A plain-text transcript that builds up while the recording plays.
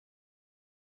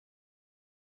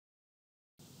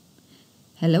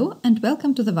Hello and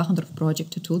welcome to the Wachendorf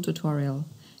Projektor tool tutorial.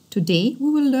 Today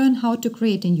we will learn how to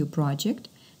create a new project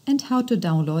and how to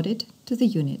download it to the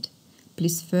unit.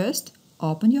 Please first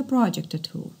open your Projektor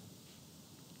tool.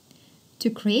 To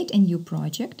create a new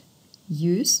project,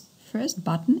 use first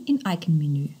button in icon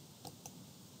menu.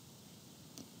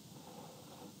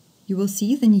 You will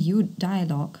see the new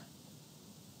dialog.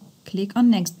 Click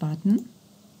on next button.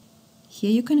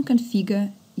 Here you can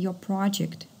configure your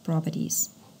project properties.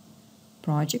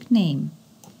 Project name.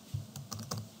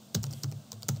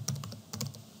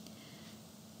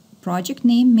 Project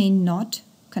name may not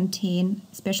contain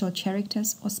special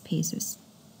characters or spaces.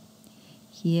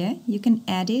 Here you can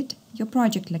edit your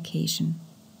project location.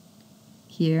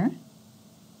 Here,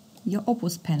 your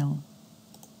Opus panel.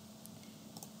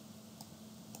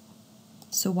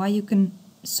 So while you can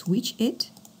switch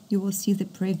it, you will see the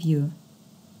preview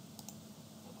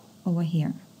over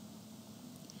here.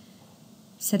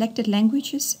 Selected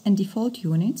languages and default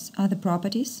units are the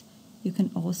properties you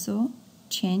can also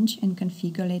change and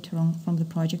configure later on from the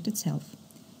project itself.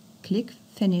 Click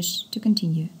Finish to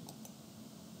continue.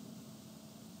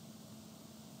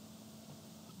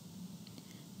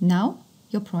 Now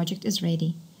your project is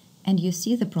ready and you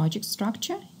see the project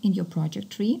structure in your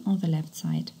project tree on the left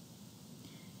side.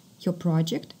 Your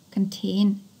project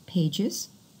contains pages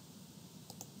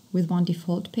with one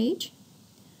default page,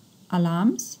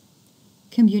 alarms,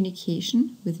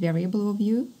 communication with variable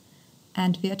view,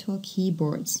 and virtual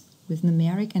keyboards with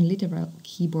numeric and literal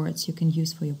keyboards you can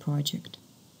use for your project.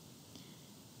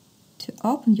 To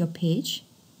open your page,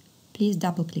 please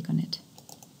double-click on it.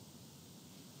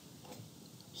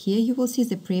 Here you will see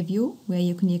the preview where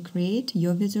you can create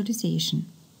your visualization.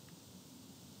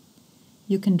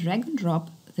 You can drag and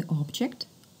drop the object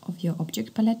of your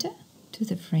object palette to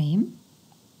the frame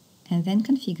and then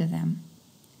configure them.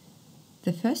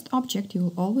 The first object you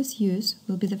will always use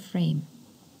will be the frame.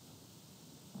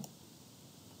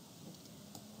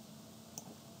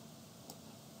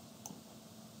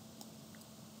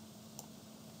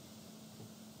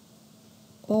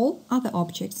 All other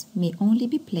objects may only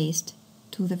be placed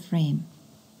to the frame.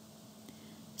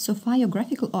 So far your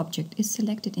graphical object is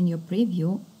selected in your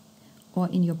preview or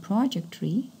in your project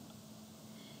tree.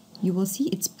 You will see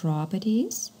its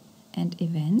properties and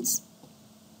events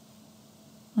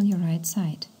on your right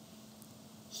side.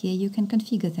 Here you can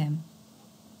configure them.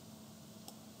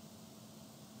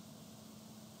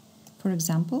 For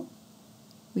example,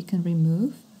 we can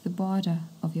remove the border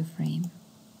of your frame.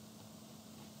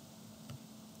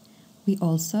 We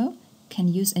also can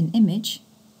use an image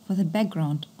for the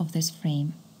background of this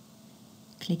frame,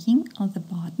 clicking on the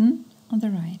button on the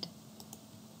right.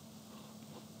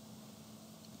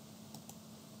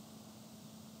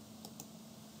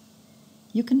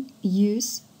 You can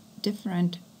use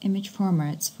different image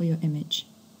formats for your image,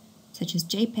 such as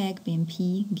JPEG,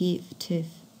 BMP, GIF, TIFF,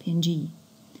 PNG.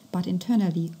 But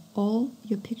internally, all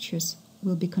your pictures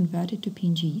will be converted to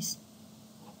PNGs.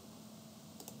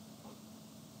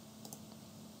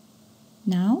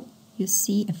 Now you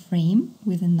see a frame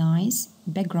with a nice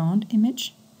background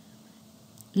image.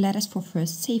 Let us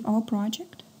first save our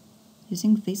project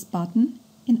using this button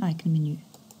in icon menu.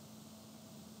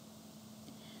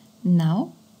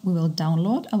 Now we will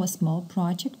download our small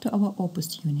project to our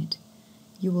Opus unit.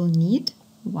 You will need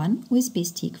one USB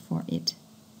stick for it.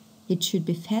 It should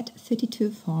be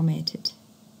FAT32 formatted.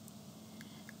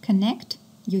 Connect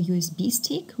your USB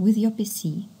stick with your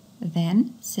PC.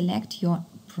 Then select your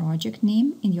project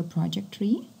name in your project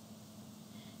tree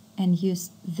and use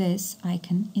this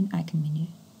icon in icon menu.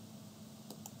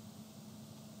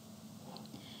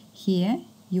 Here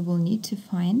you will need to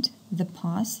find the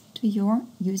path to your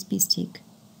USB stick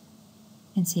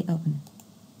and say open.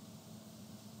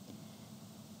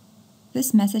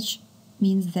 This message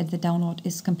means that the download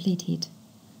is completed.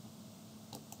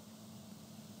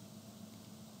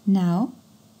 Now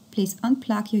please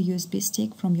unplug your USB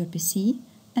stick from your PC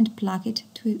and plug it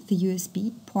to the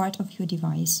USB port of your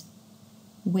device.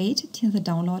 Wait till the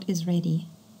download is ready.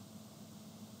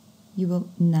 You will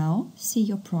now see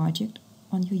your project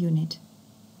on your unit.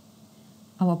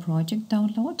 Our project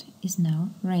download is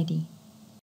now ready.